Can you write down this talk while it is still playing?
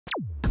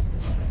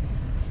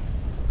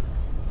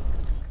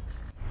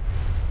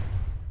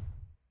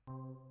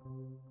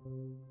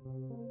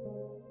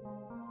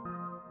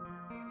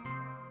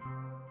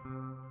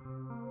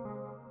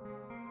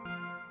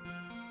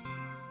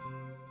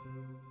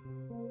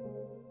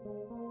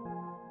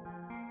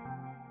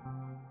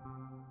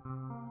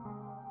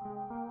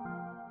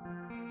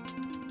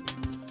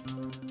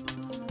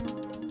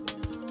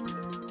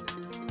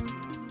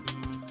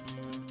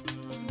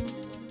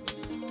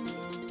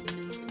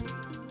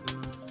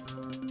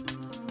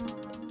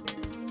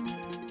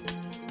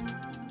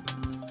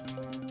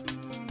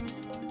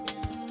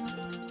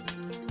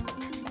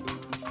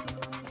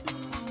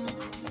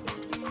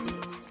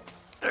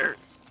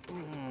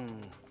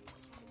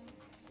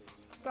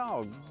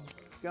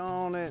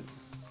Doggone it.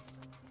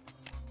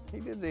 He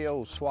did the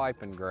old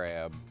swipe and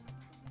grab.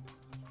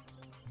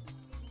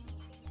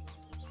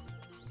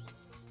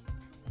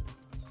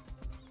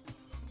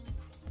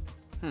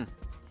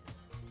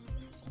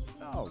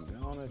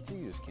 Doggone it,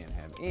 you just can't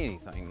have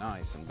anything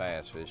nice in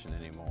bass fishing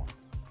anymore.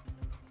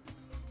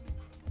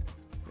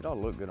 It ought to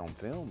look good on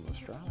film, the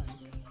strike,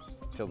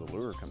 until the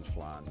lure comes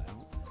flying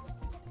out.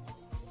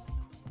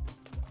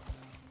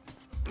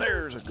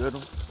 There's a good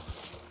one.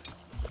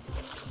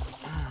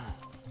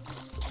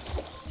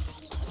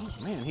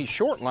 Oh man, he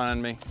short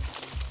lined me.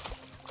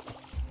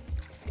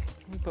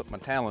 Let me put my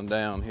talon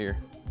down here.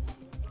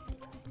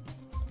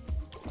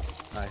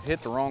 I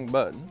hit the wrong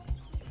button.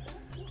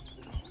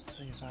 Let's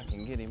see if I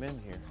can get him in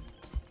here.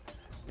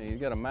 Yeah, he's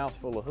got a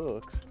mouthful of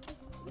hooks.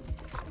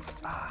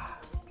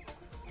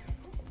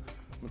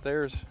 But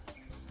there's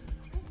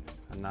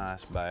a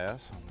nice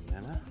bass on the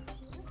minnow.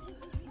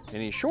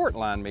 And he short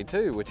lined me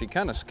too, which he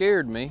kind of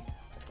scared me.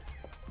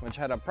 Which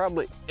had I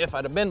probably, if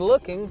I'd have been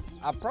looking,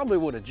 I probably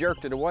would have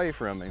jerked it away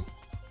from him.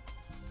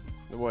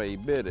 The way he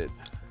bit it.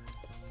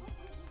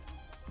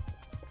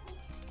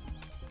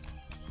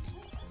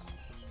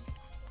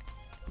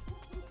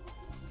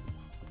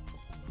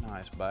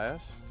 Nice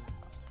bass.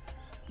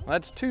 Well,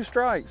 that's 2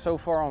 strikes so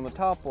far on the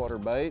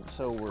topwater bait,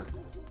 so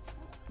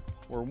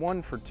we're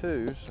 1 for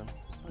 2. So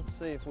let's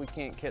see if we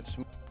can't catch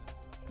some.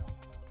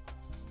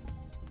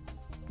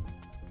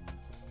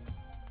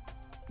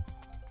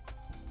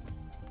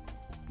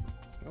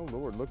 Oh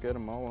Lord, look at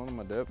them all on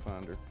my depth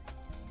finder.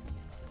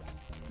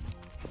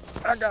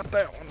 I got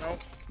that one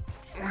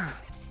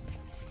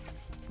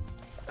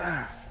though.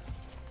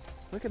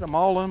 Look at them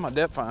all on my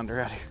depth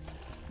finder out here.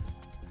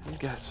 He's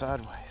got it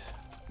sideways.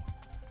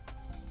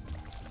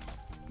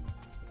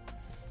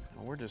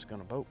 Well, we're just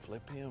gonna boat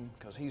flip him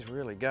because he's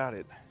really got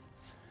it.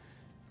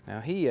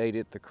 Now he ate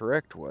it the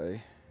correct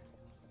way.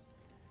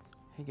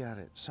 He got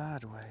it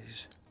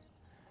sideways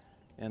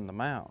in the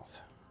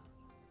mouth.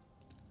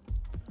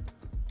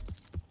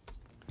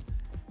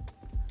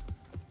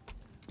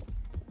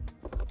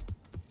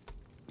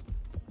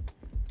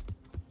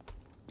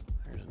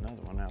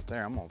 Out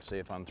there. I'm gonna see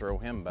if I can throw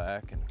him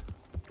back and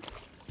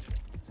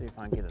see if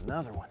I can get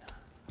another one.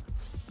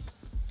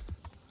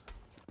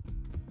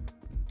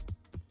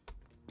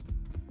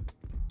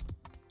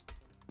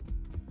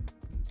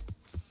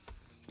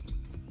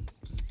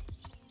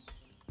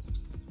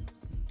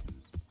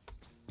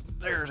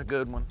 There's a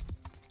good one.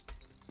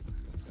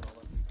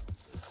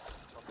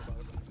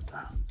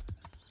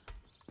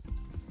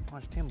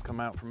 Watched him come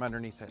out from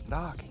underneath that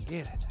dock and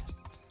get it.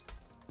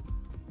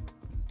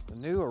 The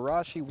new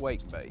Arashi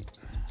Wake bait.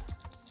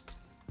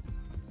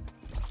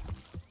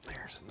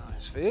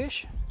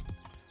 Fish.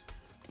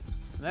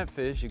 And that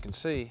fish, you can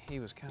see, he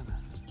was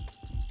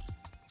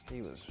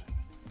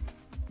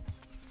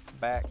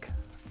back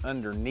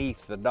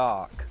underneath the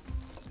dock.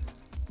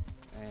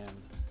 And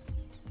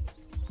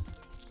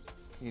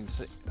you can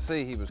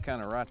see he was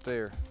kind of right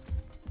there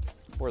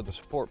where the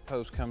support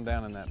posts come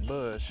down in that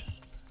bush.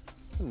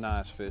 It's a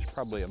nice fish,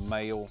 probably a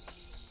male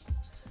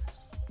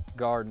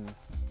garden,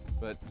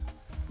 but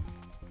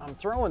I'm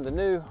throwing the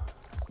new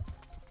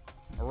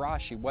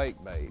Arashi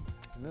Wake bait.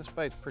 And this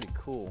bait's pretty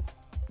cool.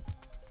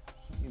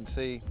 You can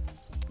see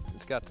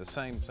it's got the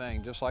same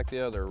thing, just like the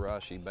other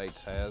Arashi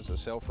baits has, a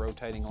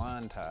self-rotating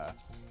line tie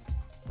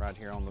right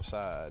here on the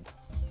side.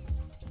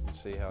 You can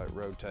see how it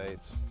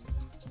rotates.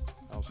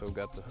 Also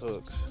got the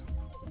hooks,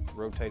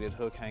 rotated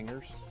hook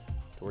hangers,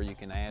 to where you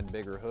can add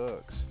bigger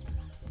hooks.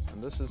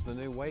 And this is the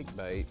new wake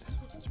bait.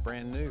 It's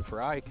brand new for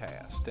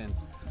ICAST. And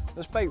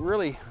this bait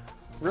really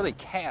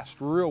casts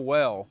real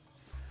well.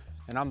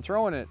 And I'm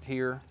throwing it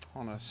here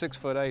on a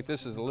 6'8".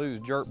 This is a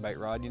Lew's jerk bait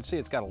rod. You can see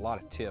it's got a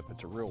lot of tip.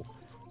 It's a real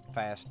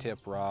fast tip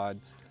rod.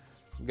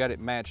 We've got it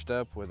matched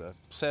up with a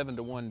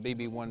 7-to-1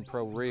 BB1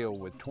 Pro reel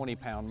with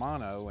 20-pound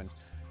mono. And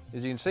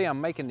as you can see, I'm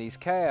making these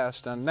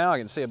casts, and now I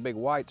can see a big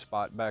white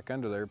spot back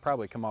under there. It'll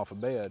probably come off a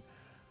bed.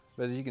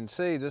 But as you can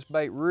see, this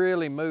bait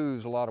really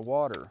moves a lot of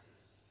water.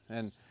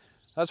 And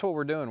that's what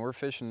we're doing. We're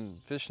fishing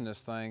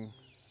this thing,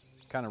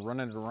 kind of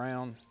running it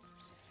around,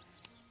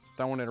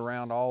 throwing it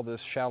around all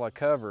this shallow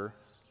cover,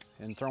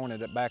 and throwing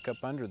it back up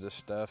under this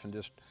stuff and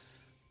just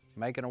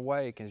making a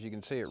wake. As you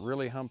can see, it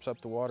really humps up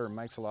the water and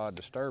makes a lot of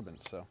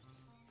disturbance. So,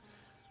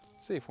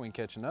 see if we can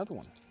catch another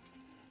one.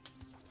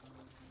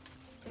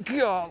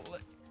 Golly.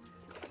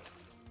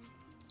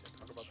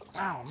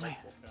 Oh man,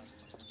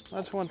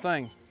 that's one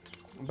thing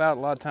about a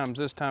lot of times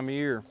this time of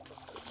year.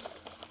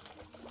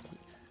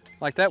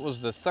 Like that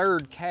was the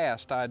 3rd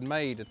cast I'd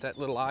made at that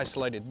little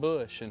isolated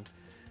bush. And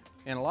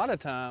a lot of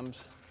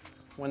times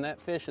when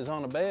that fish is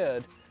on a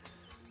bed,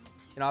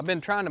 you know, I've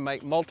been trying to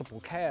make multiple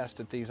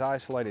casts at these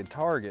isolated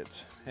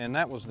targets, and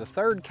that was the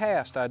 3rd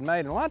cast I'd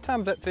made. And a lot of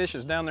times that fish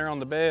is down there on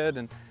the bed,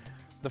 and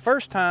the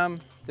first time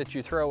that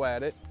you throw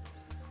at it,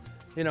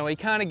 you know, he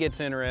kind of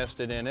gets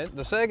interested in it.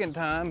 The second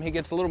time, he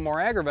gets a little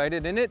more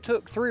aggravated, and it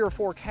took 3 or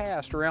 4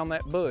 casts around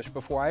that bush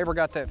before I ever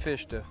got that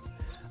fish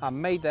I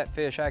made that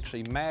fish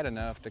actually mad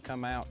enough to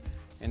come out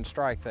and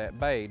strike that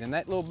bait. And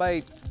that little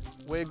bait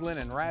wiggling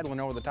and rattling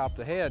over the top of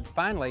the head.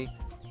 Finally,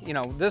 you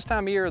know, this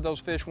time of year, those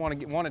fish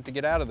wanted to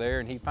get out of there,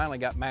 and he finally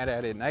got mad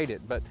at it and ate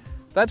it. But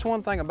that's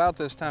one thing about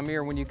this time of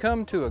year. When you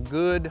come to a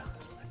good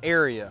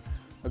area,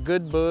 a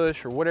good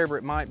bush or whatever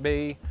it might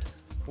be,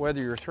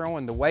 whether you're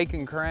throwing the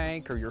Waking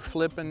Crank or you're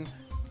flipping,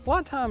 a lot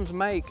of times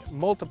make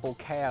multiple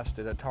casts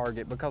at a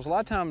target, because a lot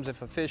of times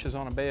if a fish is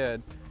on a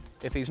bed,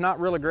 if he's not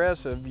real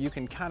aggressive, you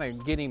can kind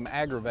of get him,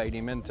 aggravate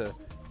him into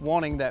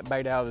wanting that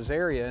bait out of his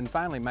area and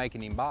finally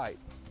making him bite.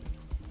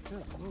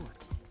 Good Lord.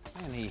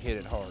 Man, he hit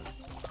it hard.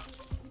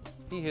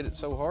 He hit it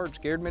so hard,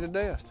 scared me to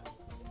death.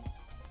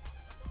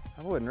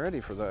 I wasn't ready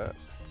for that.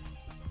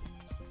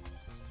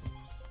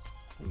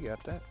 He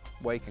got that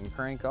Waking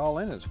Crank all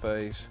in his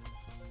face.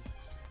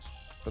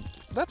 But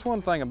that's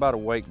one thing about a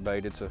wake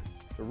bait. It's a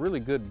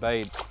really good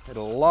bait at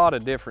a lot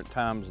of different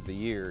times of the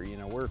year. You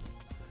know, we're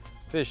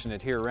fishing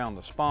it here around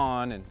the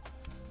spawn, and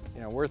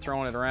you know, we're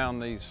throwing it around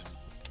these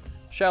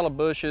shallow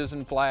bushes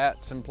and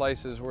flats and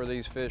places where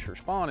these fish are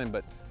spawning.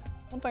 But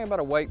one thing about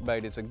a wake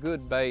bait, it's a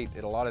good bait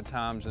at a lot of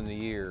times in the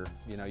year.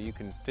 You know, you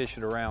can fish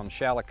it around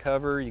shallow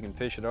cover, you can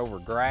fish it over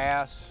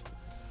grass,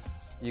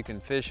 you can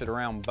fish it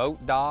around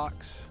boat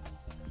docks.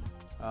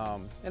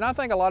 And I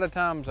think a lot of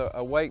times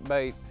a wake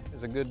bait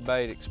is a good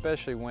bait,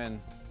 especially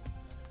when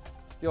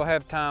you'll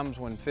have times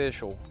when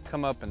fish will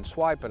come up and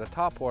swipe at a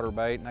topwater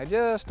bait and they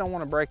just don't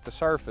want to break the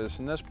surface,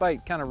 and this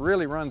bait kind of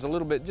really runs a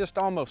little bit, just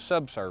almost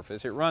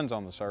subsurface. It runs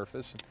on the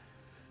surface.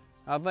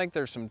 I think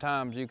there's some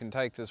times you can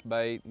take this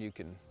bait and you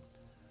can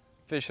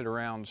fish it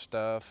around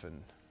stuff,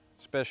 and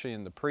especially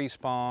in the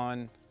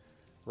pre-spawn,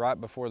 right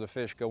before the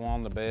fish go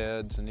on the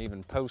beds, and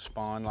even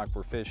post-spawn like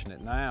we're fishing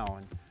it now.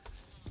 And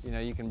you know,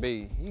 you can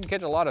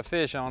catch a lot of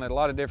fish on it a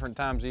lot of different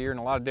times of year in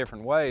a lot of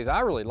different ways.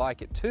 I really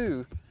like it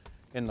too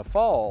in the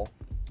fall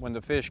when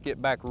the fish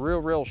get back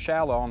real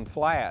shallow on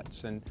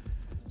flats, and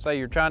say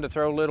you're trying to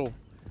throw little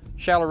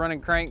shallow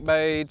running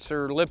crankbaits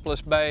or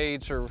lipless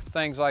baits or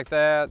things like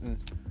that, and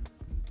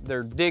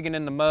they're digging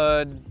in the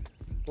mud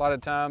a lot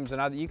of times,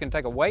 and you can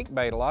take a wake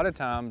bait a lot of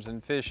times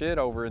and fish it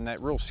over in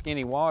that real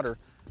skinny water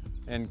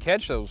and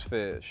catch those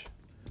fish.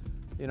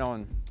 You know,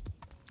 and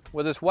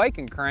with this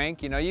Waking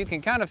Crank, you know, you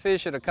can kind of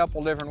fish it a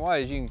couple different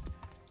ways. You can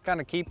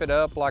kind of keep it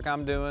up like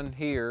I'm doing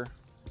here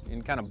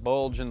and kind of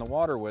bulge in the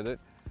water with it,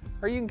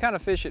 or you can kind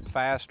of fish it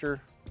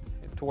faster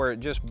to where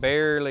it just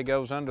barely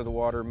goes under the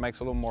water and makes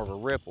a little more of a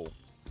ripple.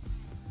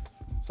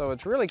 So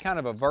it's really kind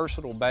of a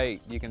versatile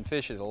bait. You can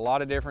fish it a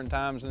lot of different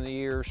times in the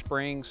year,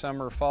 spring,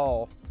 summer,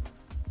 fall,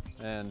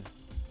 and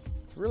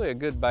it's really a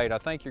good bait. I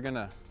think you're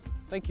gonna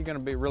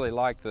be really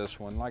like this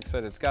one. Like I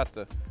said, it's got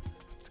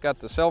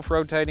the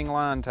self-rotating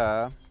line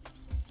tie,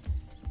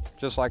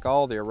 just like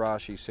all the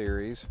Arashi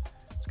series.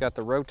 It's got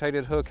the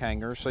rotated hook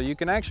hanger, so you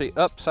can actually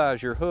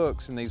upsize your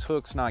hooks and these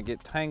hooks not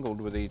get tangled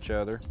with each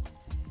other.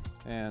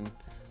 And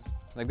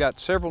they've got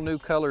several new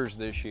colors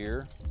this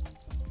year,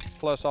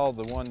 plus all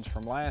the ones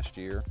from last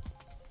year.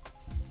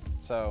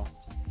 So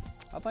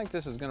I think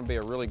this is going to be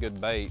a really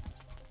good bait.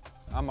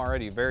 I'm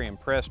already very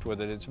impressed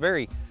with it. It's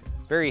very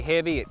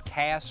heavy. It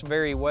casts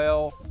very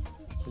well.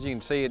 As you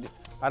can see,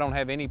 I don't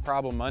have any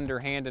problem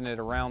underhanding it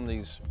around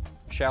these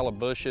shallow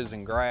bushes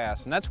and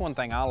grass. And that's one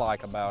thing I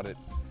like about it.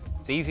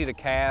 It's easy to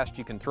cast.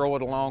 You can throw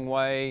it a long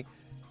way.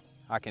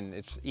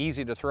 It's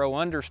easy to throw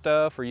under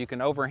stuff, or you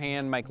can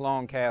overhand make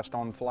long cast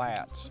on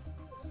flats.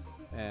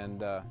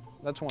 And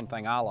that's one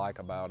thing I like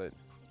about it.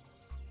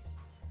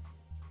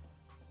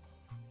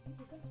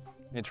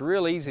 It's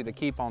real easy to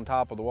keep on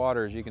top of the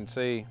water. As you can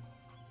see,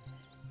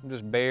 I'm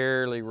just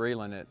barely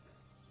reeling it,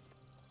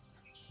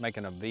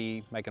 making a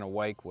V, making a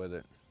wake with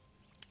it.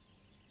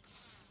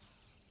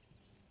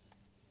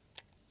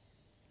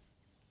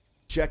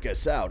 Check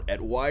us out at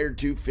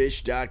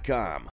wired2fish.com.